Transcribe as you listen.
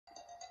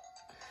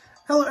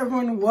Hello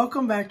everyone,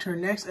 welcome back to our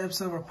next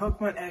episode of our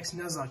Pokémon X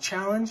Nuzlocke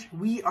challenge.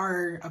 We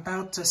are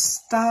about to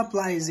stop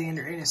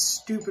Lysander in his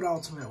stupid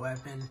ultimate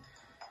weapon.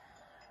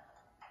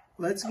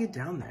 Let's get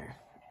down there.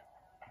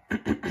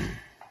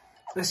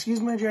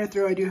 Excuse my dry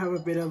throat, I do have a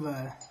bit of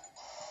a...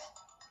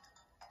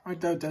 My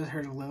throat does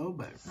hurt a little,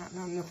 but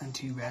nothing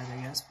too bad,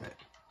 I guess, but...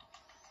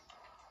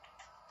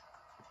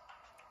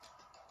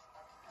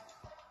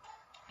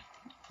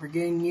 We're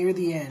getting near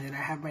the end, and I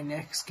have my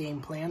next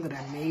game plan that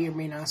I may or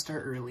may not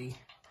start early.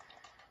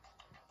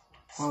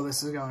 While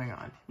this is going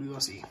on, we will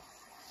see.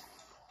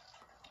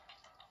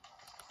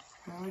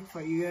 Can I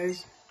fight you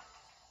guys?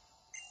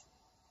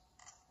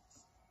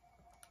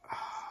 Oh,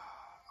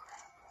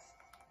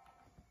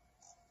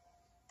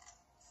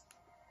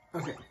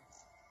 crap. Okay.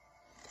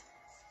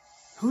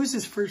 Who is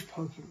his first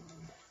Pokemon?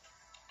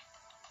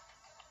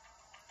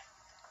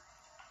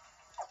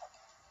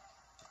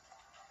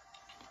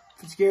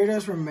 If it's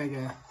Gyarados from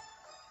Mega.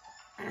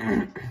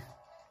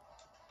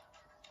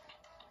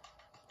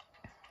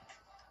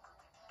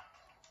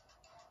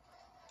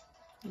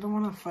 I don't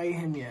want to fight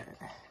him yet.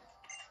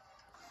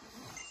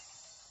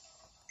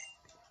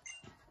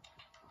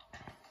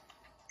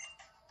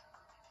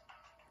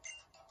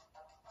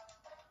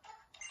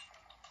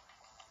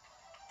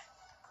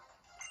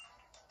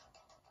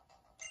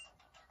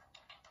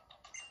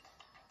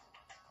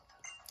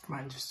 Come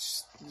on,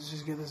 just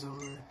get this over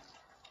with.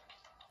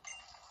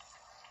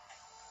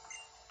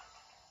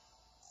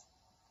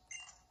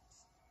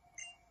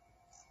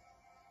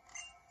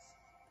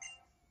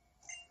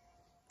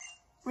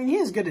 I mean, he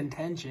has good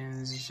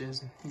intentions, it's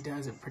just, he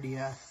does it pretty,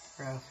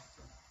 rough.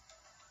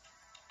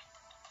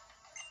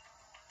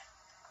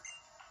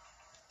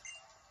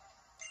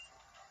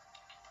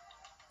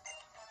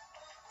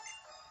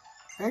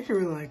 I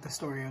actually really like the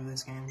story of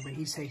this game, but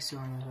he takes too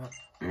long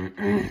to do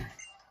it.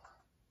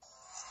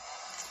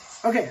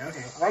 Okay,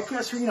 like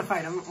us, we're gonna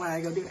fight him when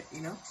I go do it,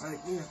 you know? Like,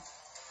 you know.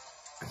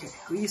 Okay,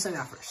 who you send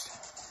out first?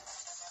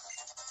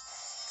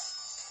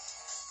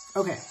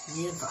 Okay,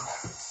 me and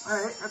Phil.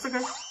 Alright, that's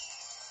okay.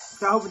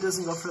 I hope it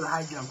doesn't go for the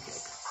high jump kick.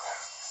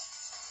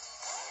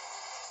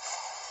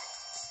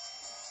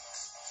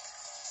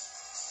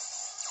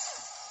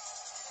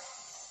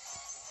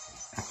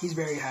 He's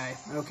very high.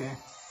 Okay.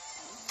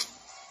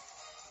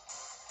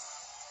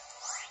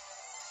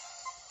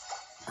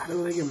 I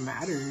don't think it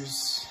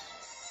matters.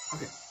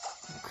 Okay.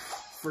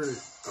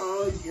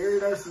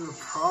 Gyarados is a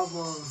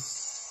problem.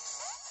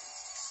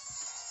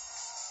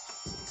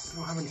 I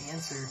don't have an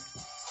answer.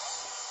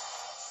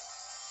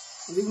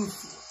 Even...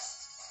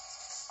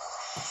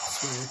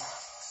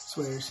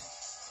 Swears.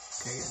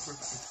 Okay, yeah, we're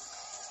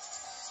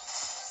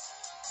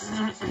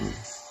fine.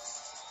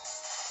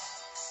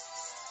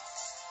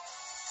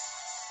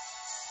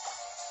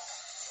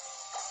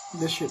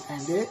 This should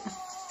end it.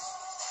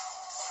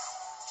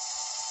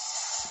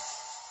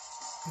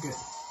 Good.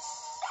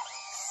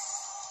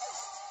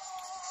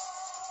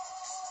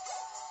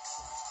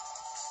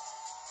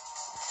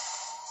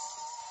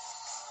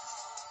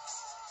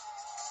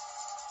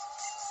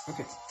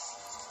 Okay.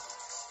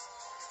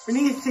 We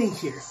need to think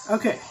here.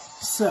 Okay,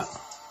 so.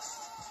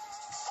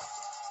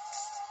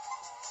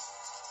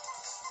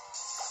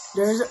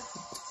 There's a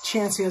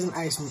chance he has an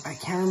ice move. I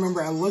can't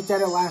remember. I looked at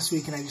it last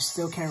week and I just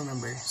still can't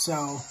remember.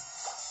 So.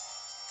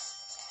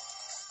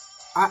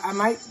 I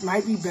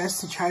might be best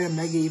to try to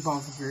Mega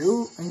Evolve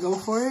Groot and go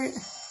for it.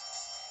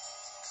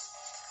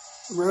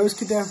 Rose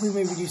could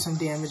definitely maybe do some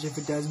damage if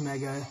it does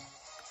Mega.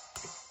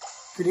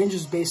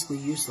 Greninja's basically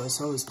useless,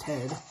 so is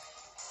Ted.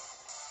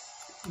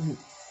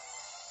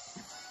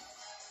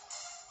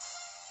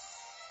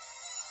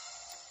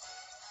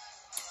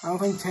 I don't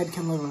think Ted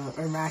can live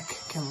or Mac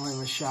can live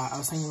a shot. I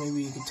was thinking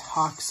maybe you could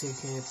Toxic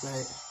it,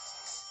 but...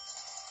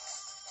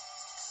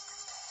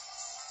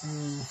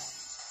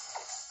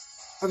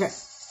 Okay.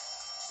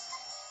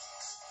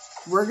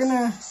 We're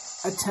gonna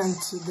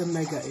attempt the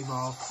Mega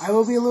Evolve. I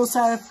will be a little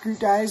sad if Groot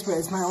dies, but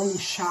it's my only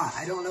shot.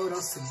 I don't know what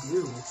else to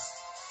do.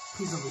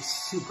 Please don't be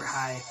super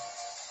high.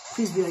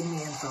 Please be like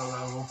me info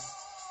level.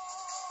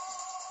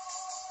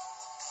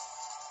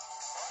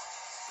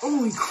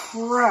 Holy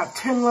crap,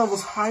 10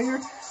 levels higher?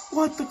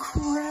 What the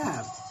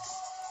crap?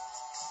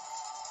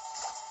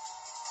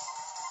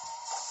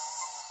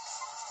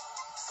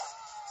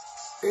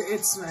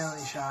 It's my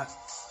only shot.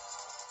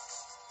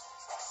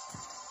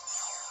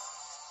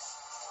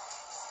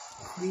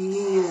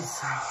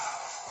 Please.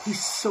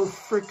 He's so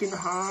freaking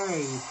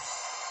high.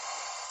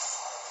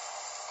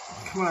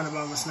 Come on,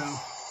 Obama Snow.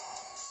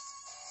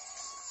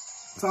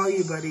 It's all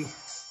you, buddy.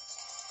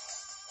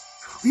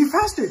 Be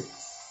faster!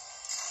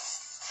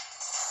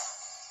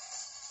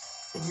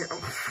 And here, I'm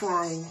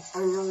flying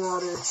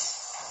underwater.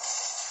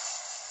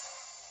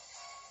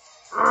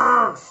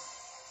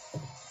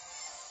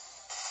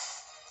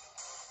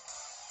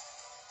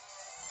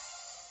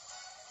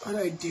 What do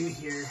I do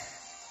here?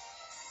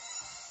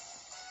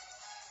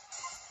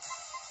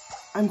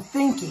 I'm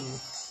thinking.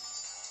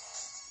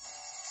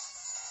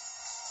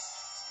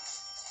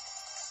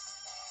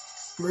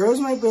 Rose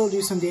might be able to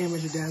do some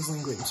damage to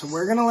Dazzling Gleam, so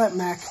we're gonna let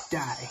Mac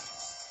die.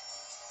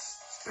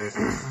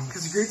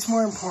 Because Groot's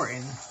more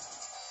important.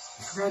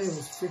 I forgot it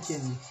was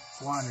freaking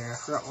water. I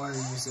forgot water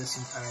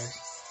resistant fires.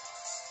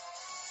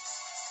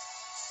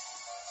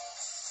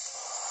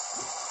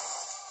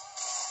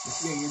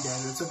 Yeah, you're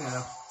dead. It's okay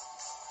though.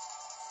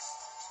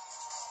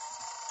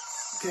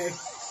 Okay.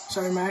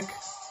 Sorry, Mac.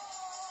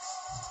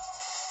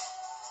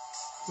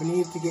 We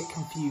need to get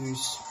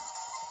confused.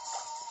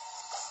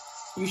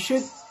 You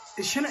should...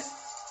 It shouldn't...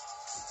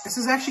 This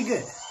is actually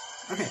good.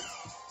 Okay.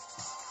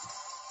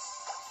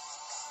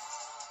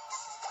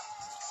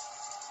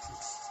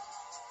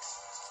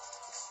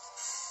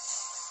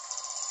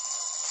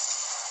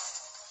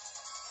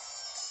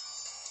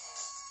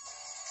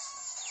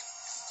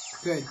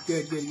 Good,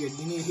 good, good, good.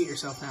 You need to heat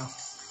yourself now.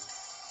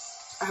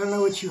 I don't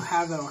know what you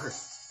have that'll hurt.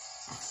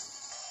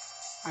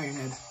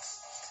 Ironhead.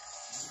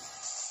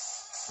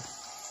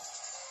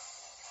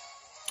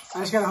 I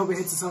just gotta hope it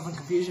hits itself in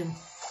confusion.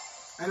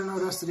 I don't know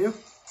what else to do.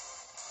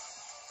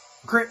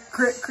 Crit,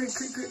 crit, crit,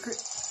 crit, crit, crit.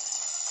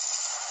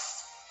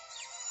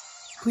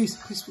 Please,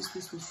 please, please,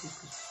 please, please, please,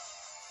 please.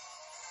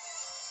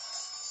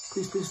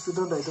 Please, please, please,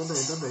 don't die, don't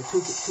die, don't die.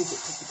 Take it, take it,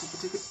 take it, take it,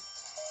 take it.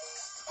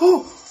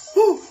 Oh!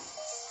 Oh!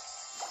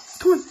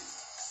 Come on!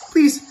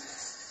 Please!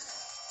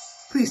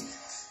 Please!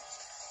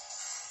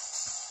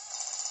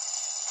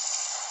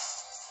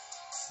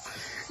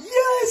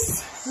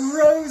 Yes!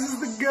 Rose is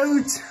the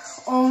goat!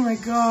 Oh my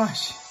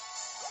gosh.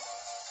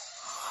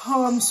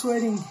 Oh, I'm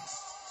sweating.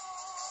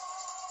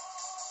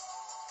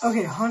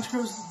 Okay,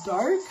 Honchkro's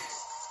dark?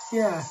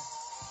 Yeah.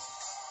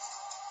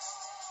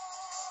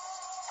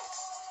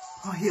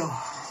 Oh, heal.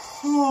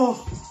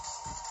 Oh.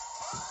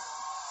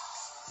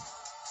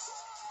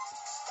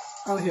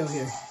 I'll heal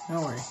here.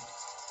 Don't worry.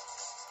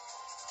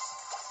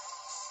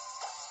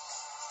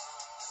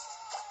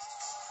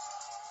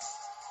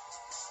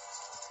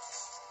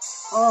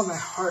 Oh, my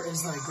heart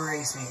is like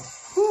racing.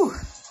 Whew.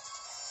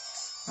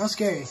 That was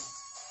scary.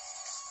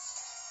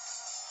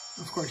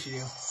 Of course you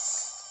do.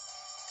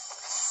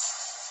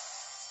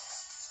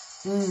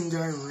 Do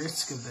I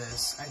risk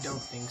this? I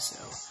don't think so.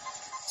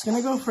 It's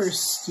gonna go for a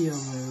steel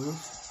move.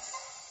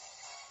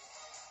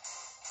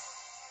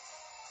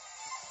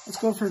 Let's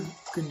go for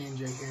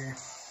Greninja here.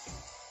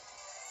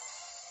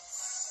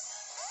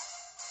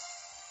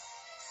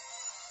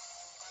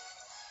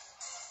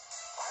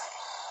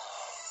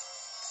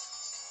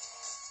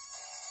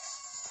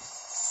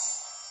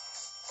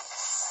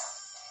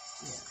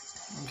 Yeah.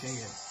 Okay,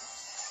 good.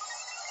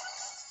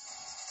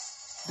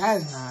 That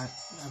is not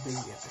a big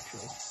deal,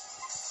 actually.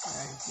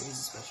 He's a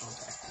special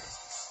attacker.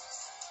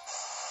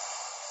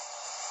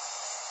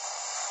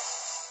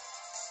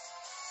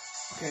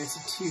 Okay, it's a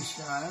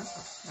 2-shot.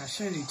 I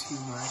shouldn't do too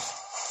much.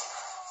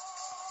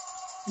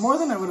 More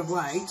than I would have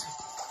liked.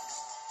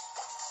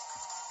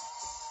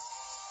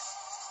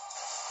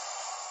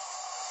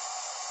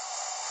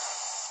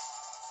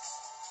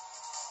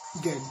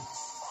 Good.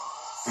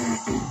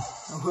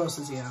 Who else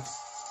does he have?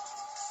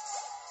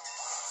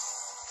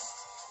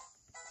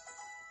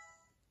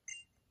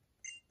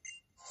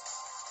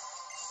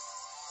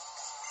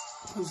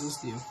 What does this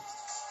do?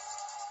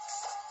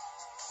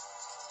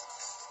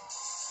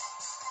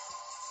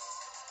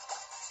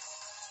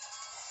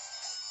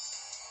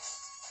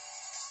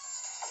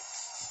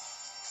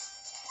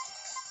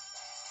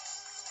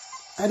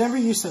 I never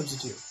use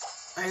substitute.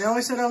 I know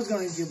I said I was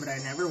going to, but I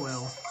never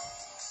will.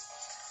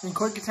 And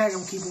quick attack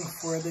I'm keeping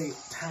for the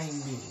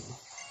time being.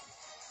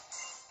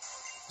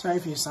 Sorry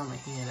if you saw my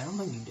hand. I don't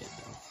think you did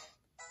though.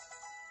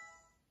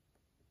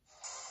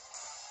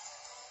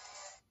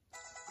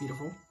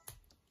 Beautiful.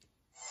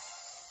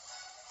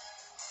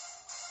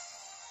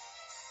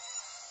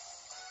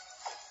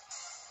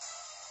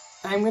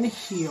 I'm gonna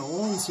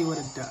heal and see what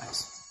it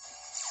does.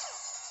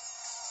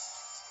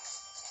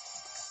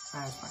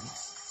 That's fine.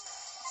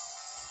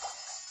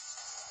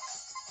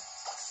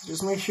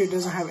 Just make sure it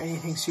doesn't have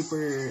anything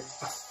super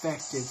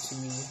effective to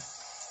me.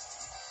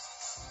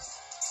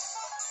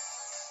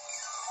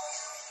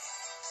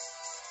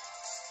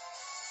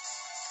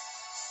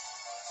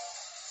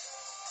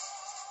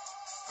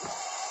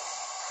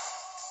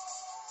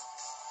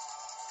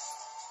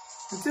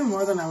 It did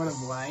more than I would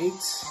have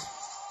liked,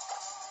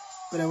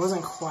 but it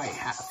wasn't quite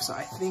half, so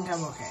I think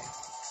I'm okay.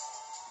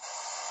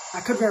 I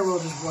could very well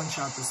just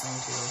one-shot this thing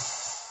too.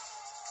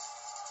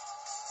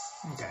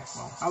 Okay,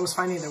 well, I was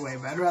fine either way,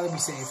 but I'd rather be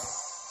safe.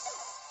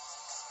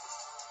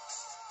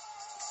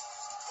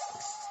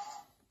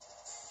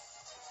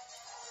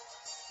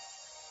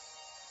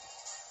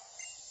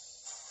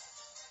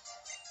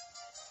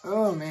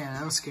 Oh man,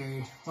 that was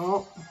scary.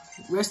 Well,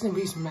 rest in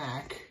peace,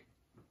 Mac.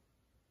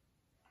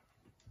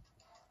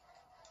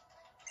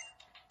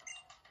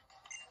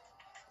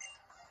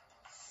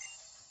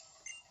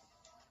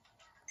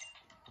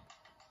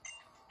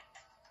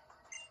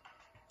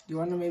 You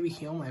want to maybe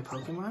heal my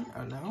Pokemon?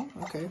 Oh no?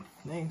 Okay,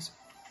 thanks.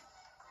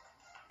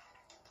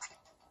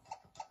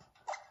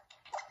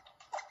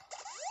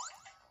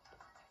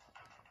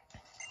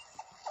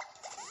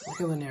 We're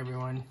healing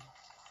everyone.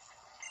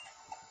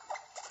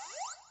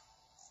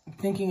 I'm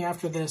thinking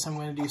after this I'm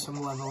going to do some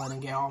leveling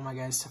and get all my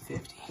guys to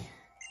 50.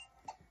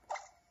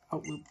 Oh,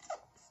 whoop.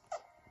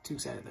 Too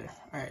excited there.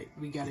 Alright,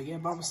 we gotta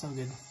get Bubble Snow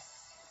good.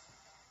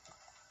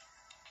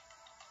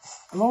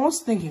 I'm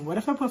almost thinking, what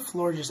if I put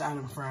Floor just out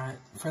in front?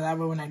 For that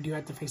way when I do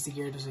have to face the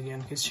Gyarados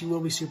again, because she will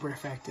be super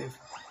effective.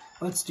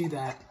 Let's do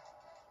that.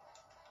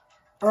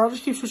 Or I'll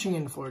just keep switching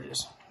into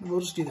Florges. We'll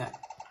just do that.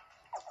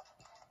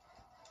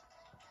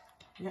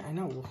 Yeah, I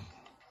know.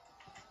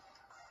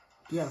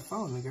 You gotta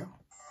follow me, girl.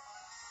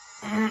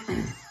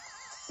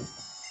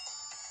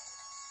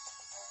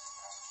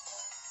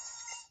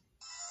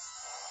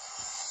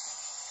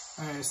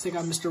 Alright, let's take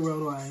out Mr.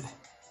 Worldwide.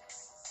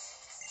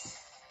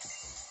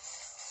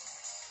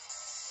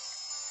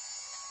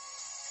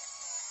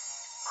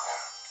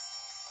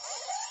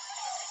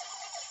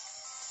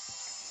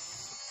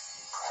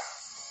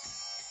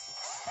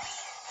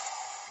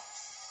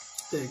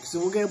 So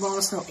we'll get a Ball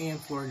of Snow and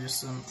Floor, just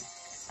some.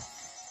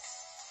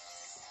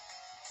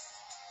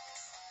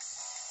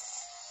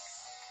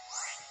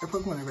 Their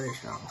Pokemon are very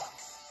strong.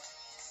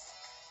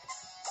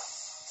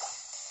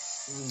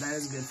 And that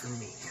is good for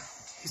me.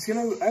 He's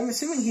gonna. I'm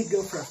assuming he'd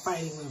go for a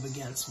fighting move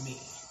against me.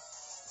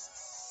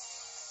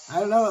 I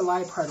don't know what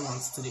Liepard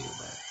wants to do,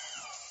 but.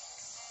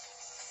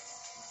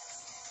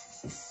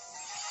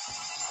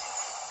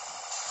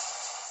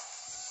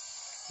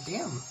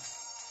 Damn.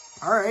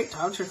 Alright,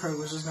 Toxic Herd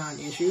was just not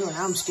an issue, and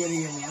now I'm scared of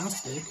your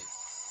Meowstic.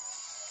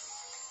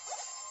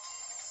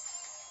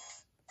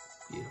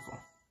 Beautiful.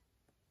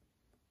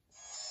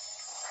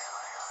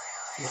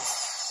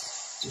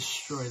 Yes.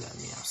 Destroy that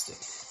Meowstic.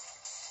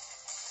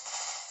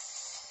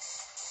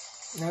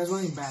 Now, there's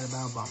one thing bad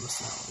about Bomb of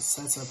Snow. It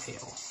sets up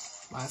Hail.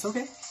 Well, that's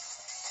okay.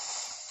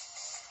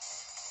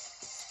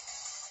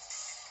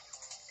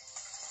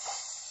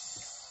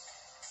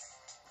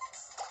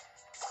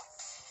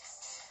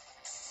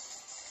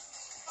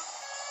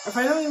 If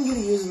I don't even get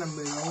to use the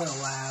move, I'm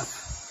gonna laugh.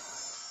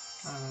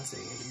 I'm gonna say,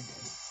 yeah, you're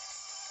dead.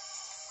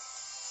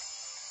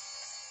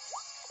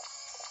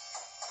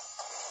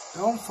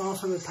 Don't fall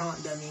for the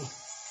taunt, dummy.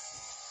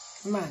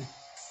 Come on.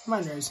 Come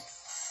on, Rose.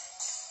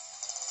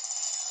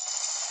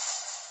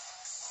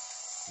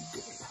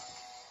 Good.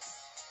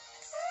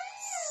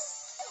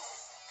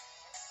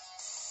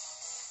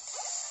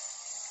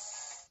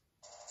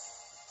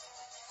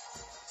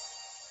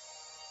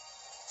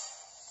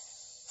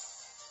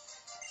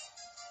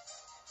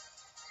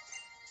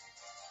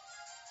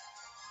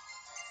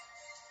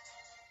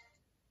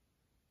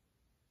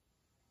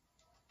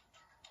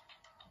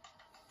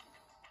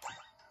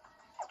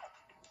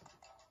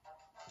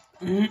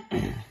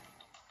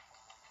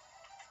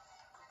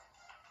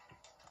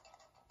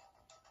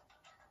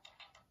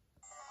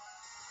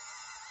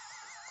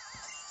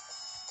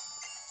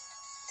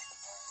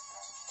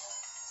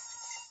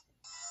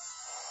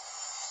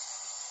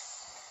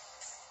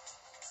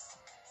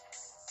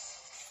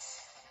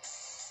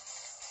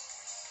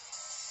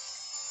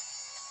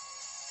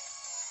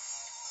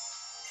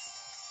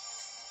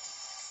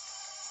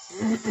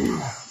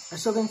 I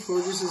still think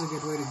Florges is a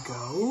good way to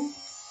go.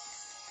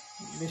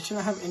 They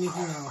shouldn't have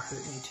anything that will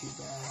hurt me too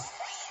bad.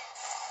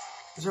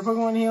 Is her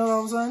Pokemon healed all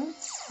of a sudden?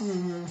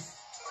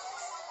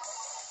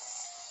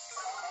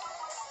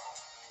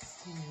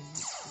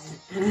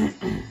 It's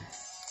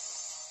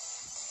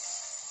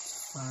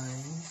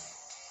fine.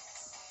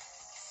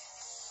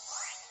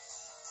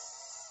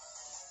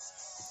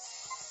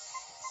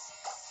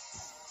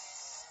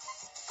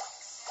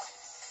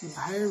 The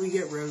higher we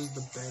get Rose,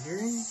 the better.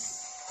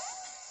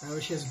 That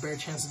way she has a better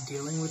chance of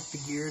dealing with the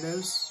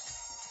Gyarados.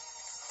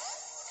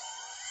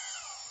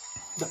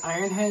 The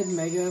Ironhead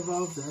Mega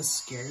Evolve does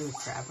scare the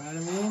crap out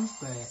of me,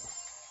 but...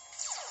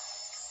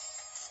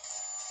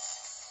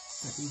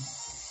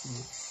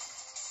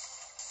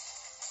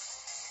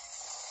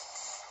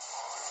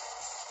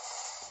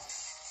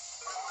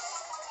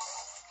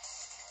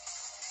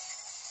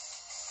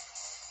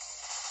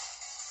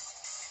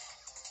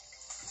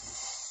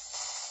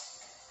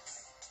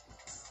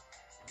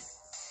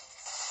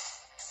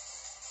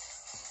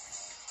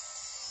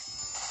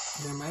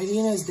 Yeah, my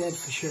Dina is dead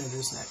for sure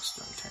this next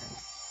turn.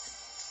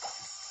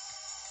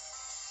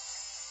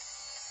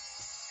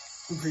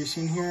 Pretty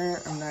soon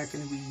here, I'm not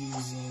going to be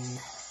using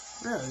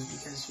Rose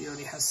because she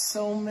already has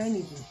so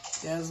many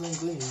Dazzling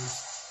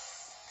Gleams.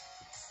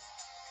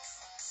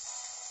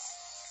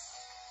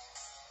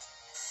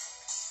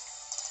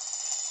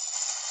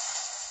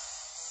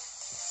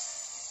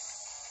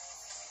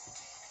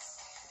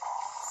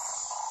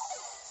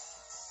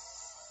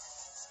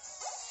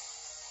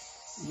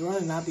 You want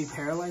to not be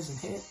paralyzed and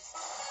hit?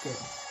 Good.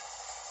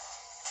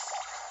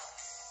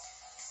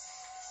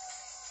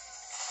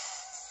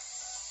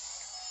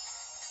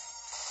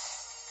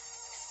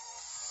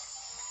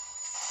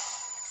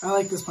 I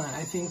like this plan.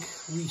 I think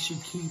we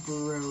should keep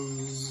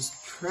Rose,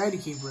 try to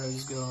keep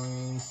Rose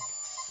going.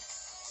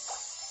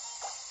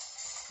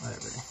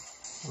 Whatever.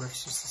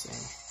 Works just the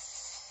same.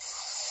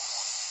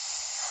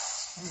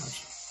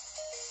 Ouch.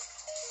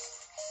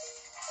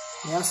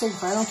 Yeah, I was like,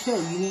 if I don't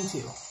kill, you need to.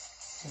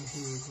 And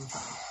he would be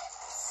fine.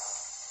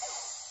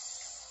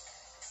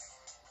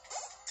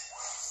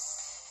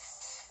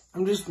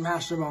 I'm just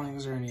master balling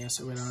Xerneas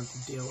so we don't have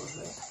to deal with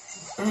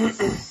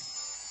it.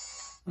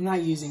 I'm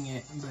not using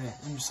it, but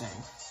I'm just saying.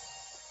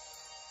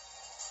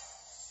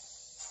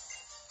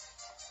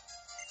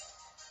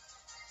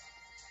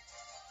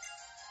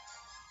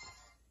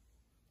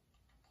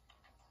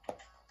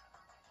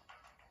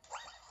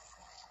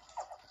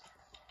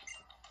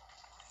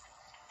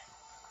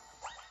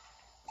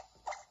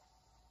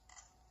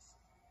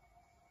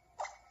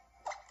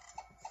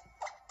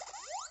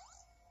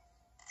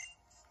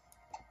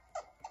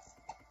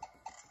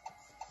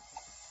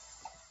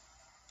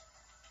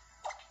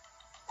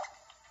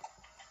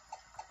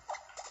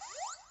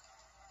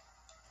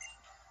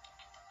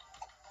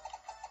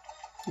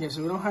 Yeah,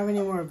 so we don't have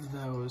any more of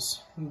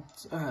those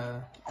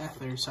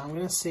ethers, so I'm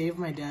going to save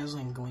my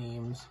Dazzling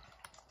Gleams.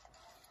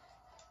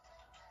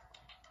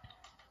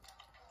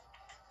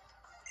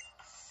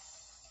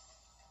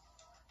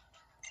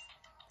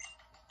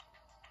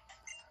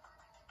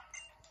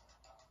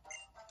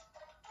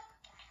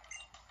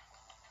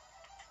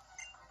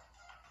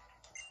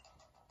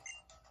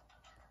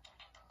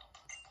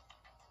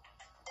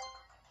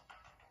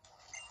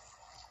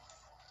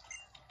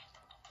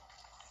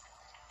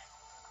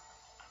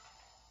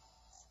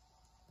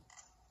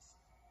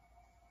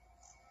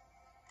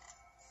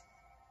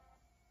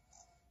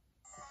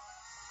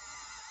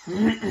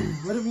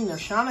 What if,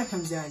 Shauna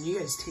comes down, you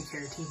guys take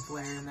care of Team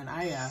Flare, and then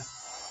I,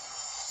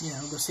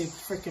 go save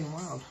the freaking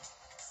world.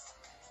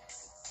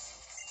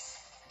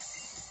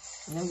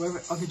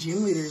 All the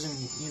gym leaders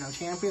and,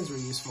 champions were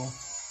useful.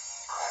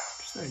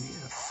 Just an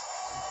idea.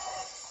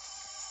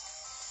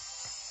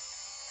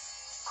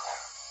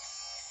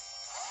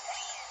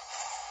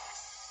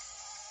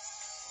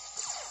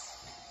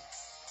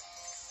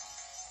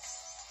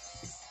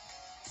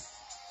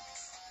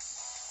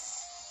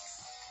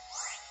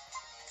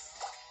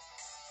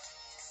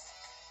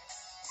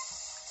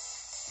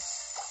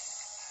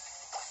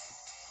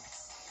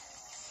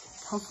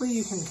 Hopefully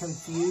you can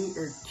confuse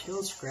or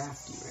kill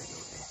Scrafty right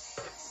away.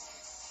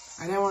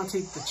 I didn't want to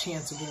take the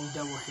chance of getting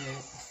double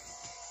hit.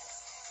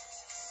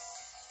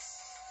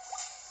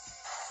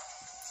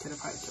 Could have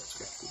probably killed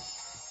Scrafty.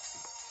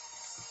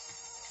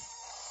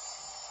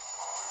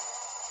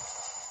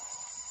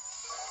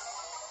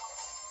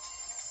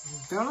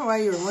 Don't know why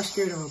you were more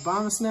scared of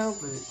Obama Snow,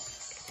 but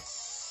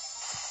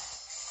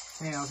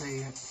hey, I'll tell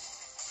you.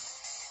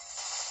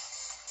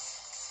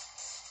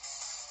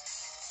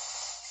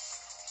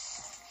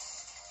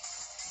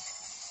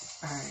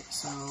 Alright,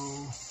 so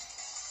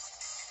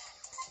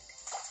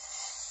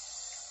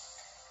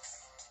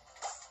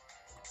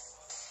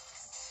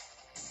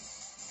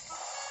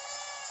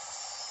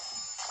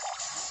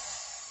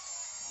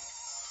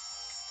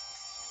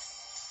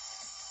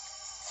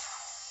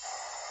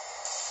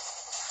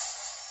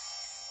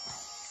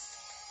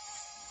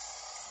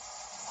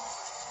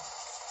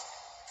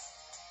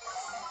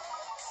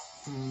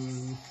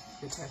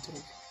good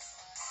tactic.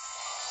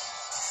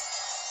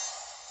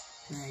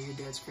 Nah, you're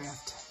dead,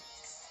 Scraft.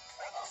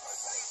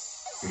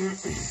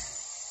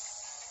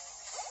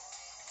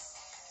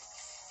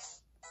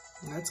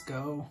 Let's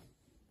go.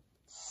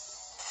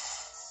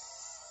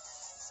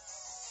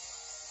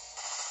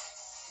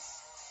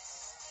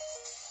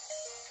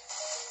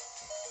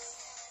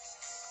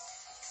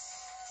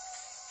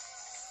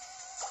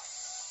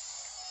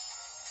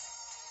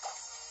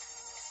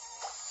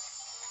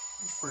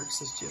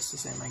 Works is just the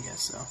same, I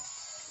guess, so.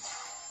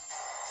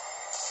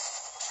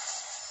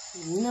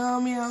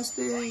 No, Meow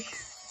Stick.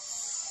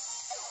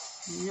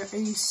 You're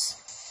ace.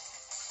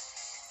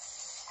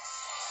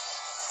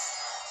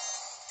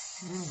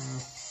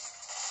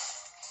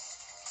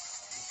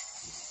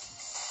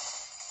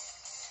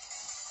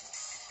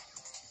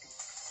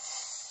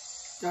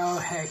 Oh,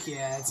 heck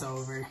yeah, it's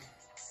over.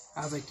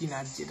 I was like,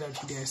 don't you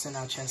dare send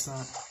out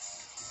Chestnut.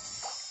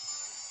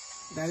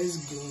 That is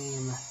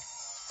game.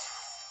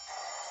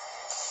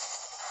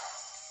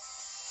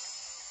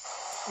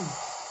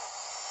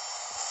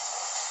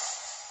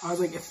 I was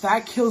like, if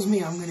that kills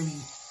me, I'm gonna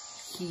be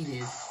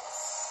heated.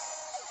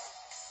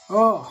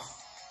 Oh.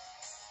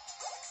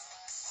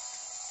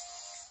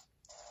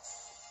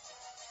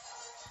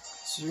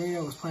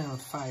 Serena was playing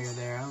with fire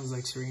there. I was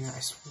like, Serena, I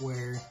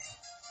swear.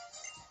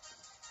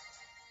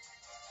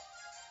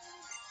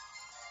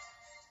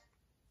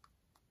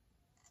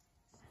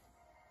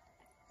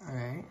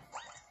 Alright.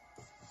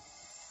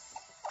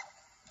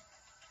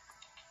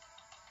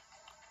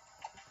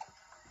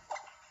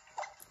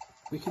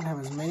 We can have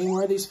as many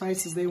more of these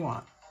fights as they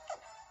want.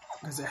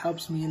 Because it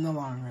helps me in the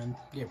long run.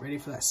 Get ready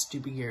for that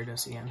stupid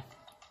Gyarados again.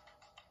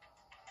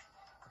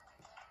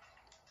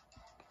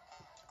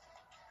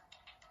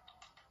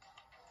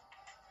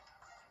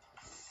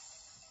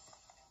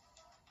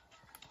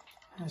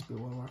 Has to be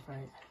one more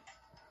fight.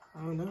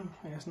 Oh no,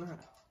 I guess not.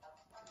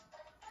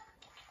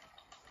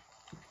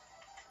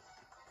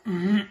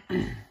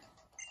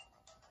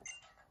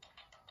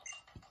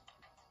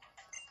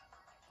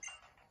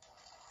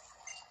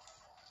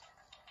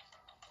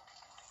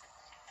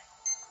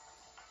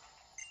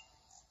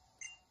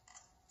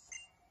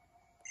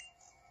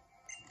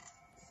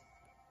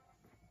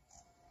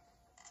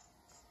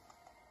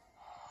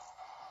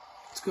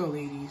 go,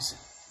 ladies.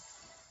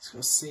 Let's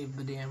go save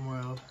the damn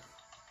world.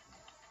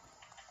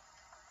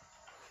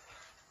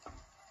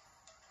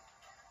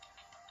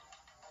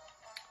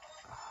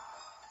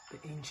 The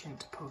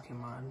ancient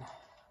Pokemon.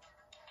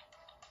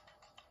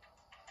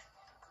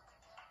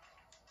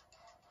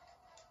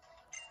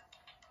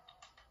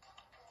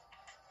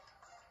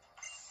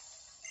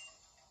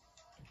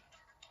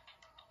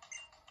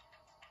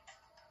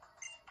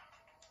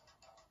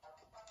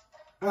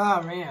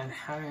 Oh man,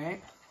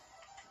 alright.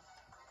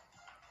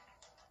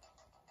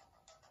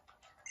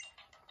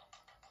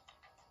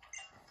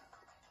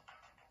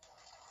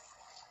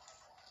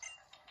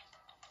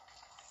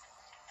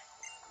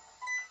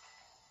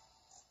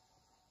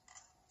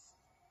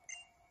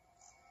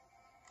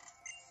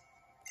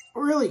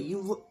 Really,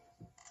 you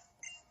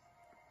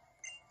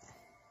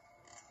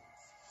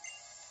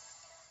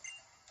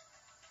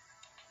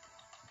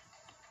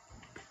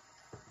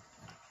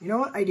know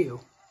what? I do.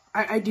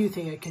 I do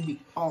think it can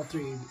beat all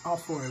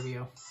four of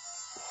you.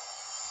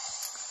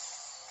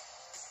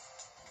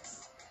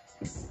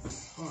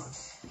 Hold on.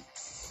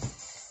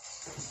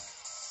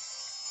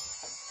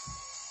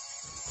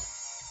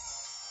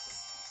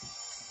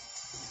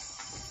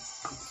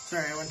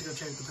 Sorry, I went to go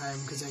check the time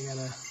because I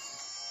gotta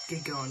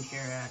get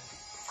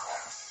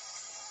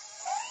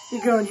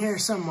going here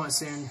somewhat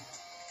soon.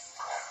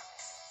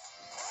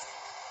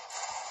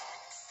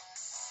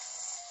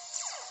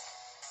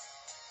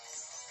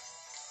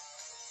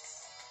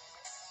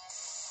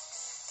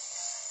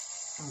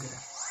 Okay.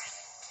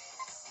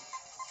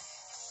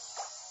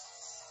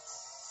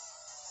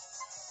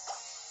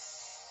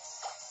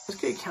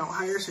 Let's get a count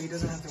higher so he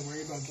doesn't have to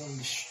worry about getting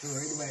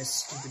destroyed by a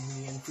stupid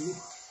Mienfoo.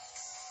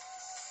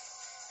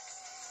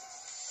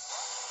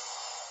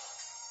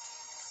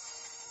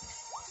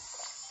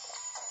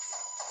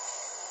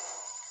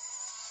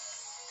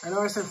 I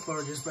know I said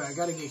Florges, but I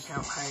gotta get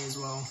count high as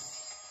well.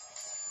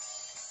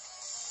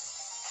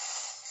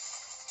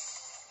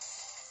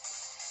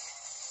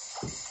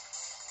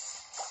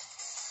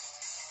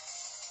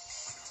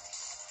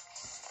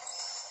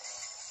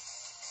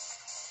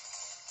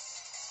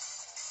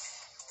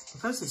 I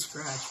thought it said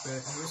scratch, but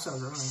I guess I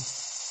was wrong.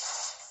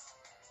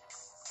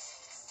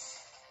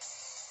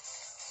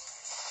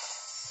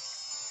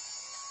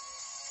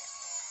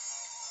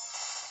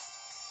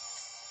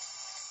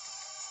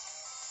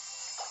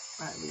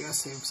 Alright, we gotta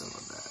save some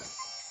of that.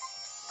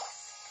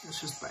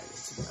 Let's just bite it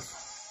to death.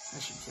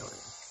 That should kill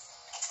it.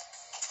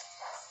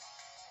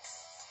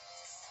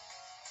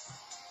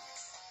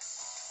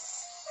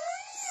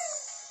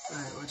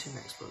 Alright, what's your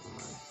next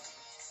Pokemon?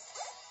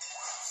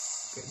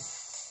 Good.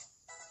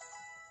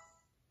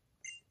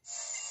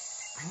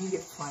 I need to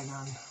get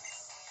Flygon.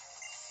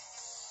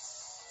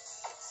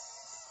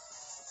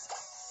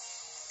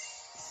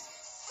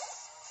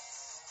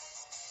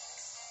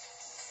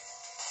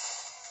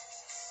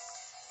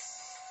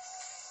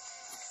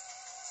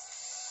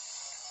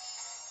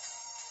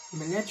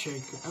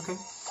 Manectric, okay.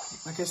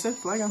 Like I said,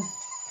 Flygon.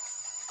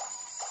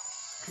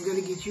 I'm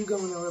gonna get you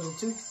going a little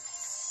too.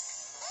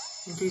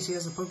 In case he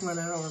has a Pokemon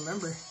I don't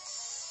remember.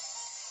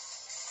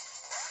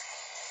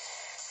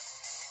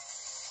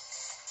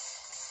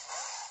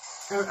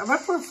 My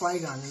poor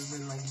Flygon has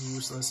been like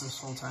useless this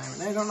whole time,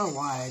 and I don't know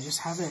why. I just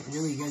haven't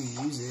really got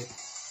to use it.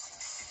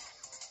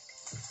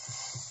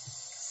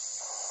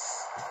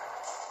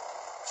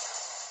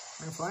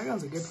 And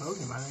Flygon's a good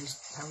Pokemon, I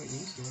just haven't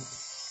used it.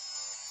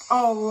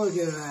 Oh, look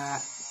at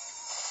that.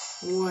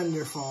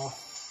 Wonderful.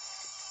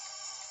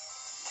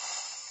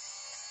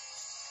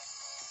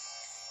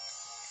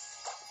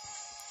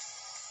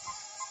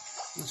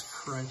 Let's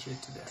crunch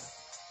it to death.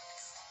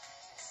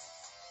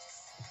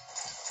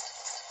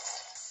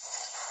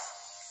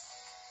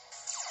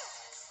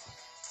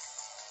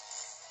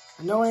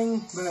 Annoying,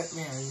 but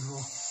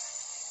manageable.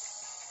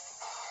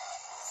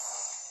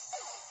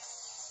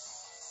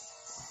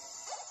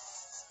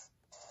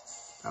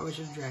 Probably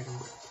should have Dragon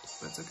Breathed,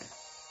 but it's okay.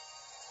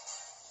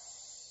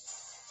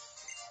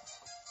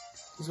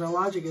 Because my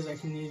logic is I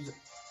can use...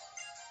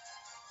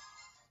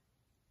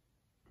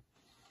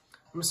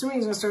 I'm assuming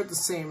he's going to start the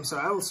same, so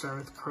I will start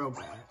with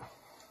Crobat.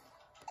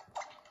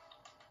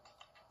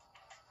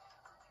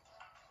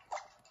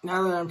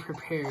 Now that I'm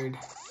prepared...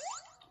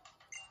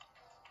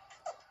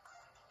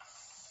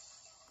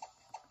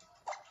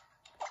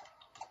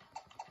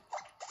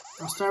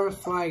 I'll start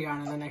with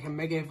Flygon, and then I can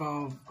Mega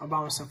Evolve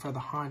Abomasnow for the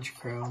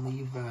Honchkrow and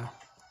leave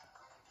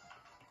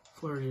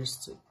Florges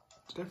to...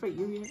 Did I fight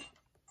you yet?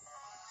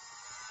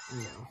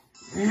 No.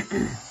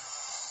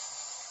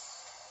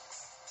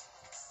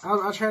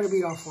 I'll try to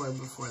beat all four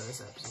before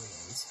this episode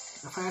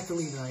ends. If I have to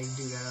leave, then I can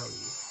do that, I'll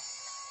leave.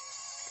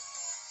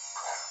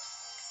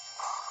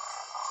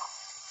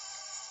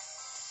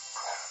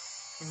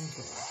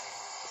 Okay.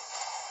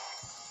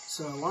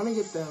 So I want to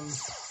get them...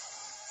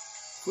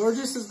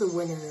 Florges is the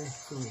winner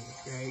for me,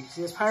 right? Because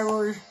he has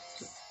Pyroar,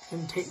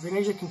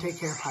 Greninja can take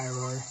care of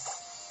Pyroar.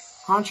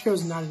 Honchkrow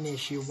is not an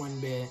issue one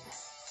bit.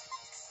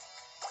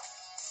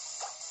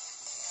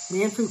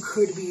 Mienfoo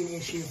could be an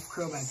issue if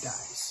Crobat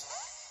dies.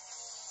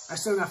 I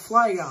still got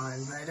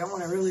Flygon, but I don't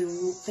want to really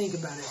think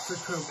about it for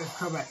if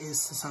Crobat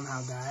is to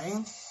somehow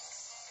die.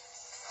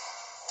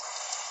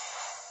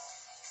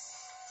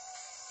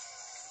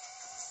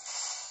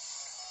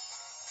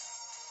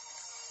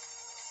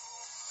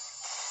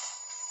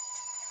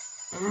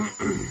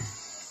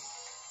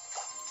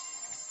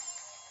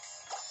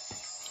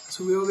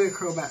 So we will get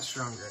Crobat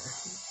stronger,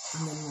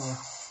 and then we'll...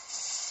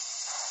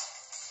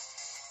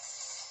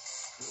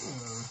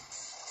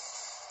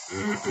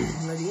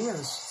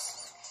 Medina's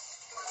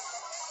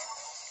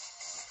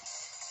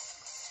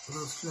a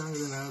little stronger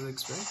than I was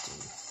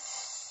expecting.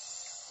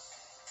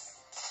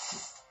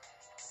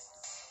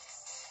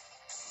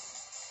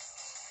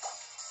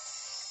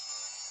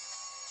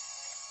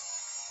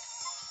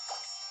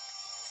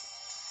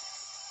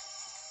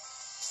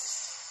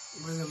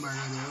 Where's the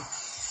Marino?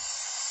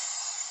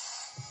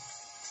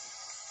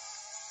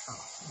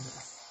 Oh,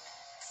 okay.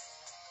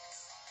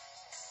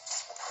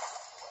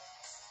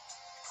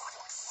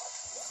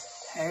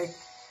 Heck,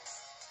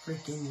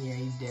 freaking yeah,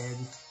 he dead.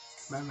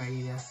 Bye,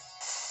 Marina.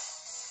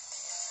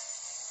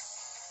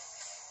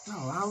 No,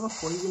 allow the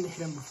poison to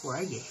hit him before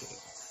I get hit.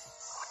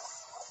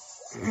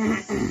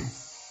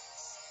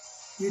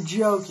 You're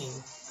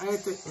joking. I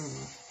have to...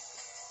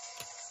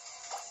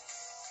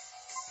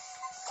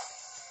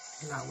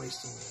 You're not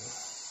wasting me.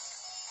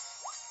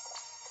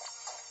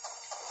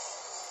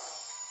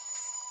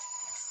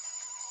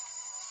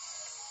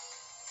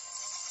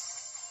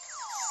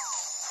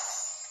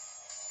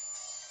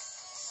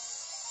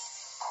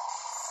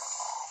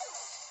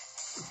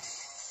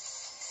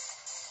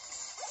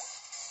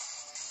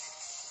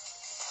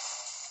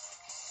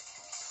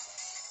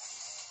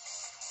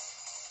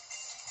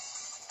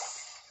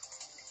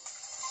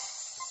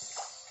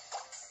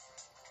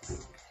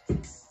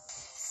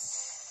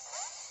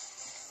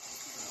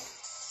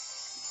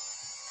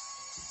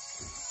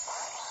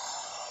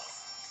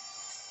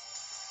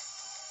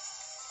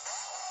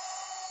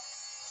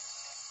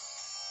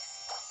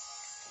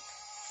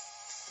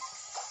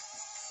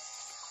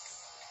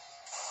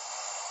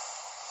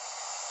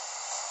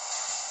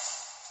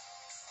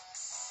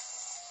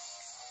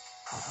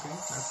 Okay,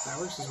 that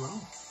works as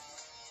well.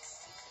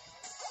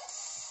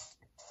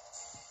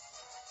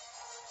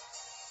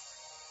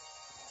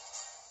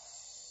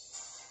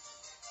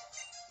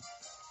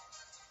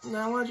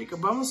 Now, logic, a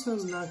Bubble Snow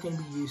is not going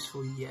to be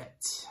useful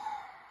yet.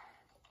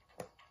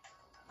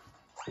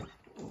 I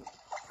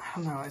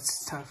don't know,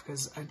 it's tough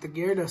because the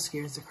Gyarados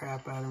scares the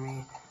crap out of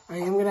me. I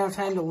am going to have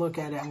time to look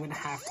at it. I'm going to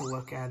have to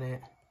look at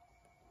it.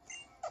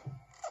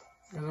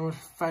 I'm going to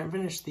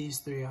finish these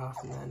three off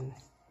and then...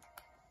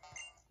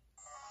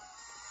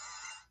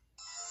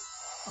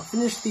 I'll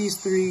finish these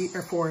 3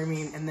 or 4, I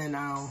mean, and then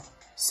I'll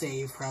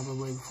save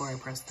probably before I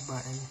press the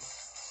button.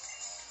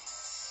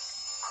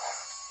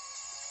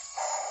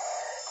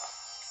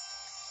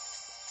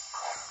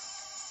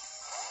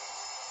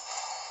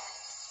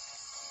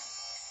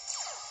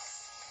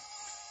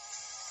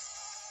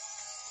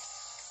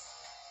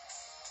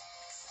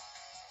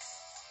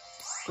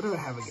 What do I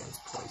have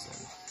against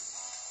poison?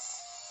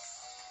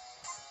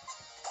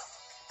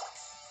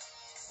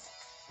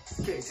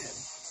 Okay, 10.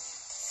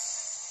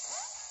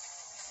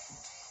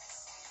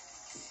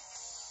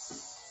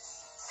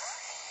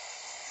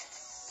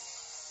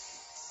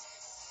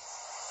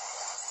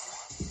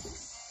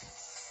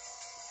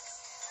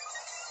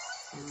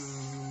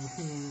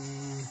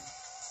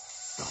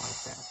 Don't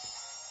like that.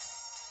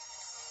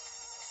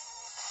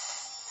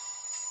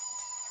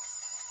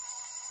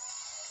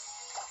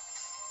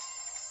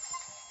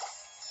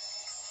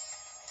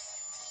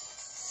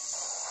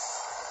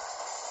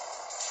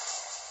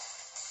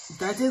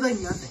 That did like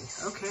nothing.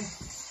 Okay.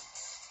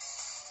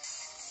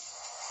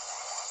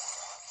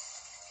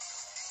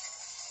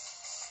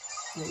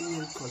 Maybe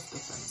we're close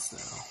defense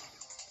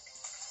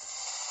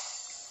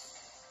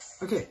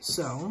though. Okay,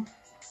 so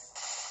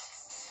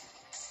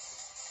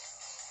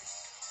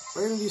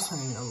we're gonna do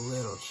something a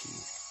little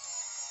cheap.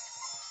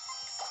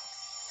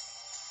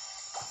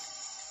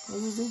 What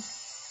does this do?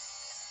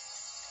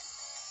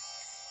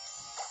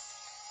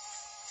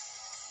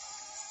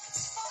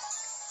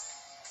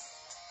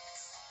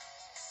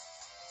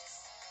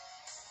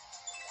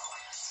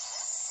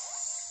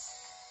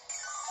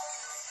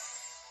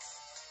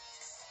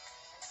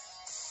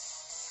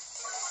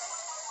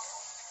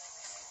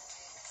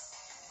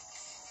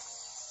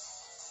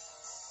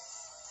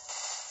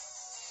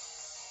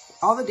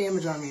 All the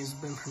damage on me has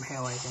been from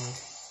hail, I think.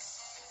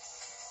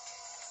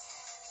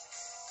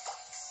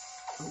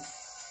 Oh.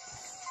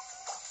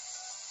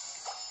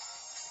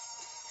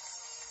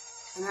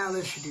 And now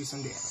this should do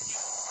some damage.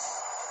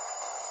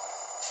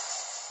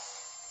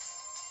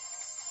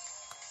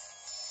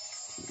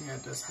 Yeah,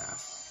 it does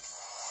half.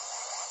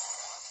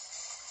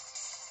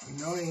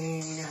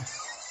 Annoying.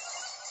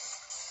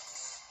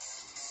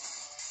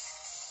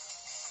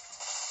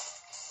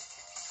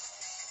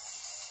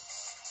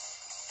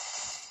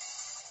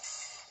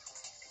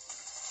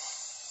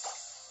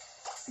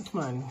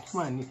 Come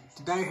on,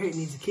 the dire hate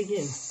needs to kick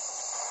in.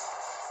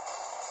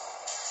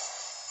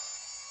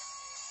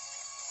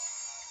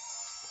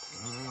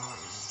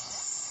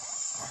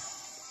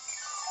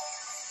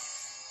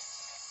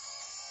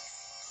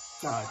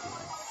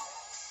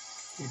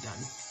 Oh, you're done.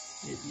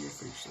 You're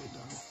officially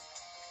done.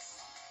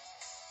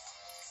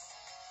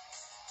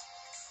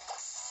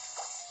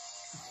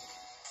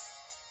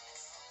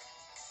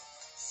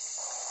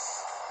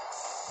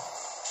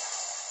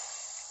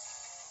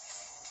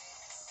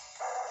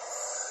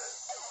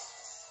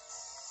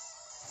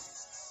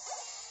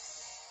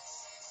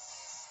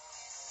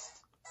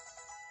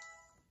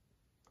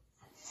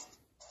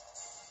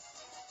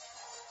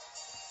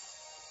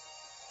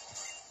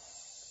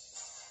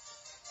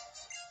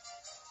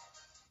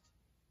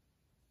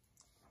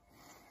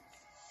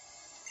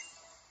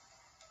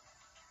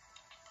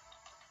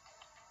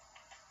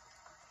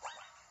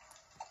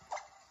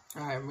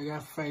 Alright, we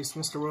gotta face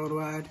Mr.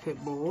 Worldwide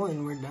Pitbull,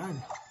 and we're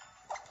done.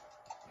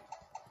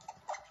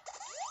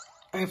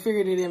 I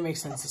figured it didn't make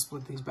sense to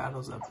split these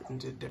battles up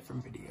into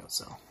different videos,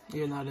 so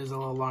even though it is a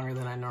little longer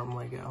than I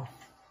normally go.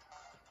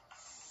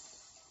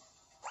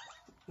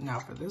 Now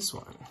for this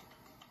one.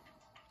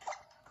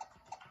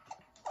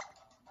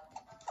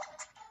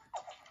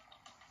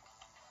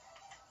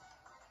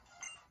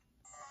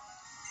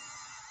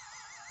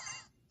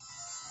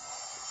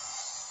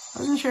 I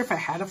wasn't sure if I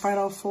had to fight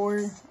all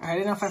four. I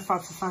didn't know if I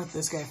fought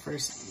this guy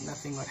first,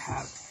 nothing would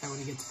happen. I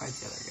wouldn't get to fight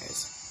the other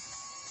guys.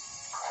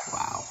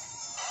 Wow.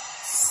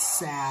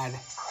 Sad.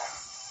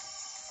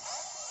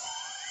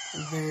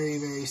 Very,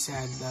 very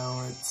sad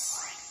though. It's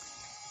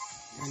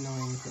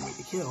annoying for me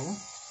to kill.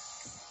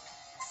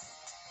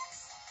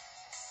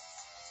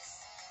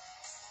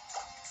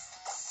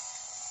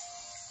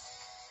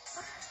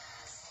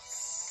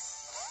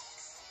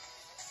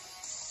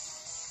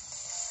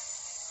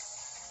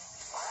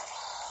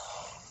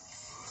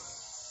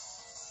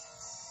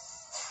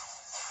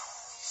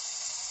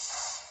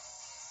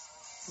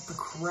 What the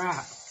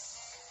crap?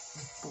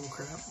 Bull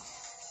crap.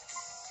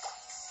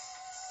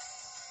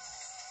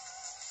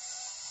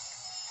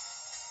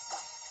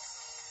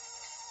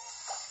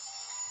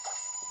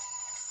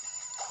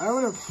 I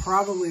would have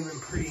probably been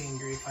pretty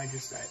angry if I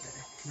just died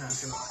there. Not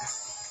gonna lie.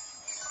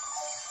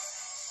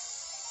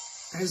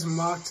 I just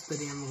mocked the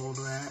damn gold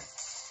rat.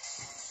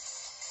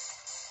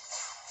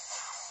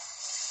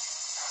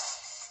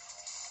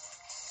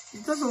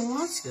 It doesn't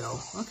want still.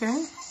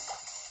 Okay.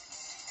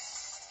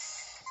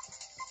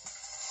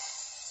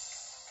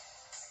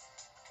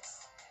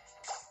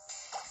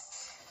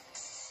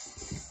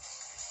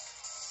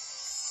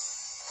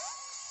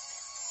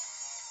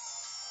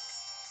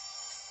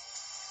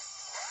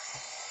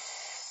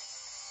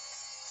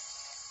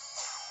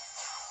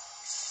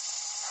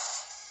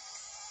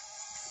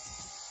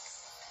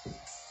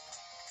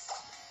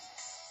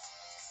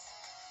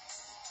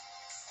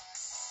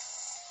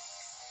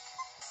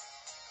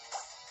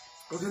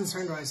 I'm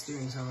concerned why it's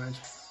doing so much.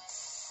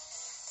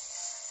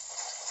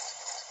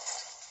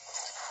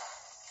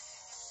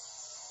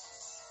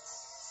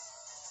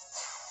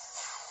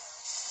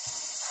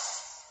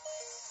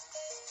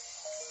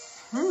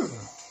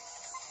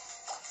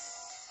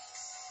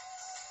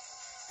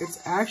 It's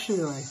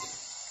actually like...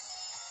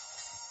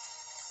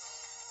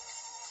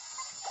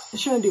 it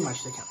shouldn't do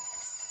much to count.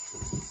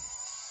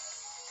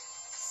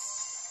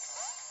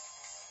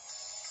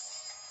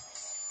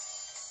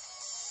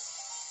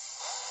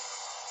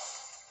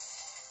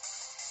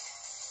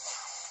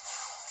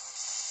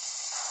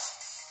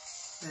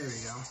 There we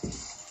go.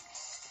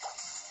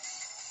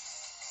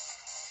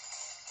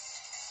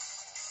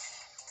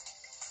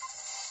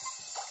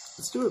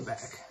 Let's do it back.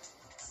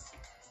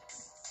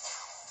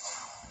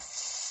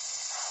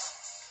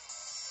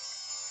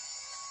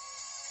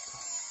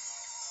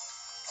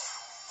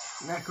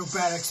 An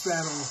acrobatics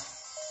battle.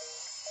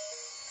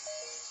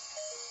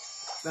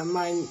 That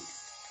mine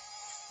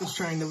is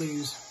trying to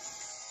lose.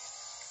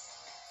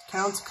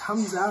 Counts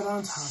comes out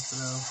on top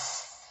though.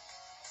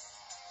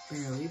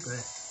 Barely,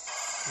 but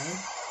okay.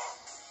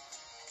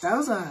 That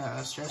was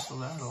a stressful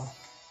battle.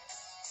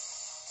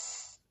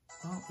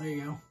 Oh, there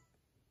you go.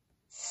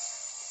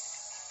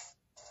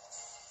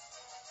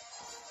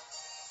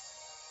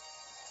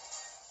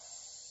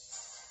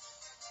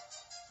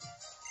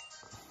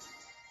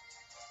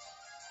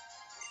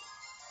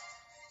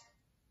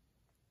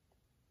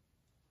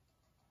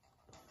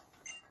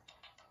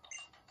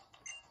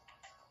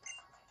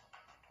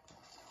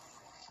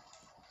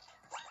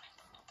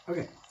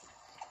 Okay,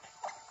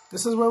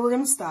 this is where we're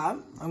going to stop.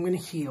 I'm going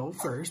to heal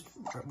first,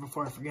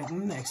 before I forget in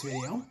the next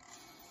video.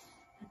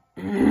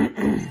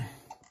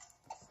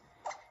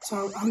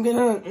 So I'm going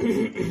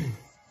to,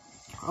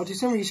 I'll do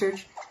some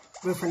research,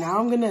 but for now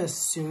I'm going to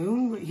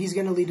assume he's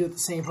going to lead with the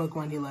same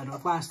Pokemon he led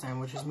with last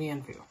time, which is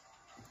Mienfoo.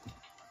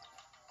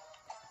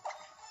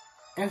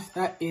 If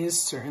that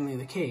is certainly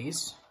the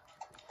case,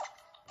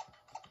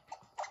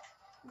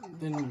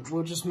 then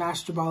we'll just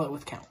Master Ball it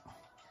with Count.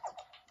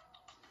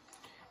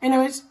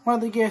 Anyways, wanted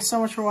to thank you guys so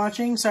much for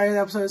watching. Sorry the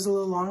episode is a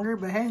little longer,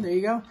 but hey, there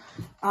you go.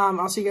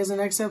 I'll see you guys in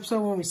the next episode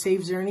when we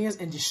save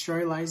Xerneas and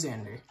destroy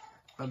Lysander.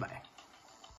 Bye-bye.